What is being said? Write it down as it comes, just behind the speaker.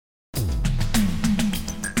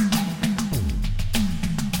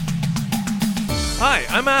Hi,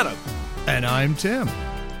 I'm Adam. And I'm Tim.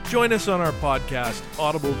 Join us on our podcast,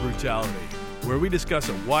 Audible Brutality, where we discuss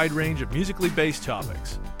a wide range of musically based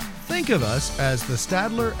topics. Think of us as the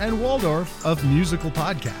Stadler and Waldorf of musical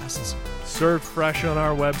podcasts. Served fresh on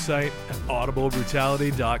our website at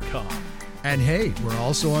audiblebrutality.com. And hey, we're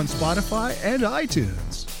also on Spotify and iTunes.